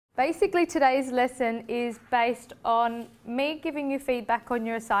Basically, today's lesson is based on me giving you feedback on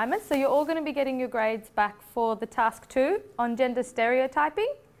your assignments. So you're all going to be getting your grades back for the task 2 on gender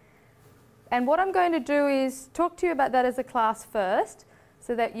stereotyping. And what I'm going to do is talk to you about that as a class first,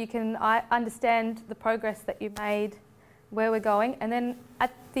 so that you can understand the progress that you made, where we're going. And then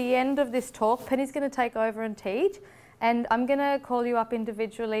at the end of this talk, Penny's going to take over and teach. And I'm going to call you up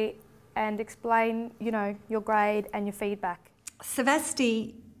individually and explain, your grade and your feedback.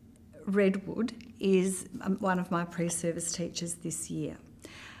 Savasti Redwood is one of my pre-service teachers this year.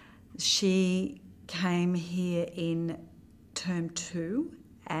 She came here in term 2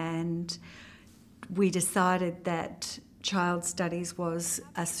 and we decided that child studies was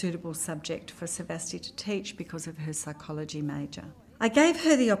a suitable subject for Savasti to teach because of her psychology major. I gave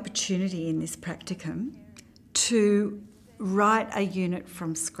her the opportunity in this practicum to write a unit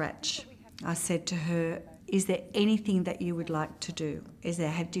from scratch. I said to her, is there anything that you would like to do?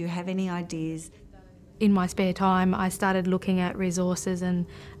 Do you have any ideas? In my spare time, I started looking at resources and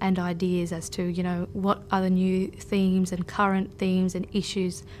ideas as to, what are the new themes and current themes and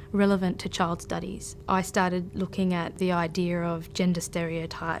issues relevant to child studies. I started looking at the idea of gender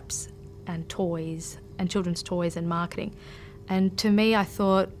stereotypes and toys and children's toys and marketing. And to me, I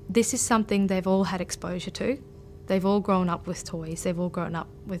thought this is something they've all had exposure to. They've all grown up with toys, they've all grown up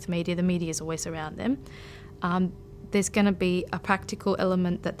with media, the media's always around them. There's going to be a practical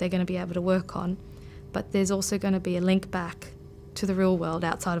element that they're going to be able to work on, but there's also going to be a link back to the real world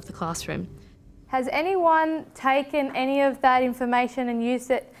outside of the classroom. Has anyone taken any of that information and used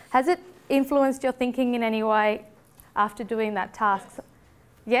it? Has it influenced your thinking in any way after doing that task?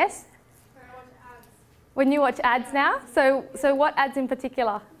 Yes? When I watch ads. When you watch ads now? So what ads in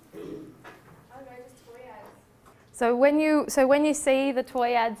particular? So when you see the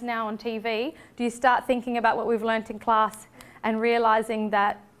toy ads now on TV, do you start thinking about what we've learnt in class and realising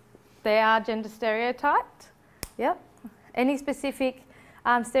that they are gender stereotyped? Yep. Any specific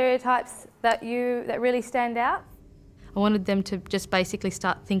stereotypes that really stand out? I wanted them to just basically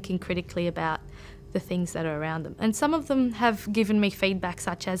start thinking critically about the things that are around them. And some of them have given me feedback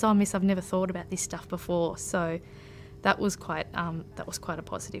such as, "Oh, Miss, I've never thought about this stuff before." So that was quite a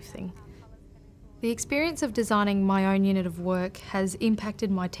positive thing. The experience of designing my own unit of work has impacted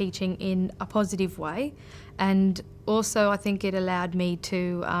my teaching in a positive way, and also I think it allowed me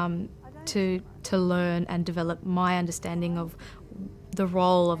to learn and develop my understanding of the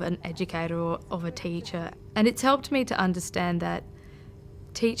role of an educator or of a teacher. And it's helped me to understand that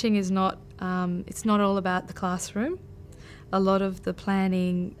teaching is it's not all about the classroom. A lot of the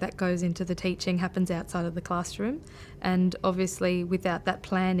planning that goes into the teaching happens outside of the classroom, and obviously without that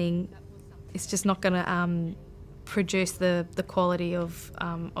planning, it's just not going to produce the quality of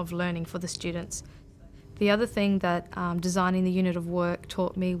learning for the students. The other thing that designing the unit of work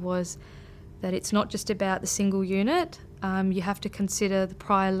taught me was that it's not just about the single unit. You have to consider the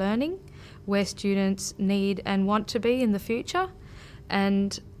prior learning, where students need and want to be in the future,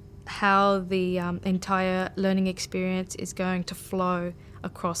 and how the entire learning experience is going to flow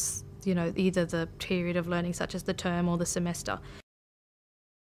across either the period of learning, such as the term or the semester.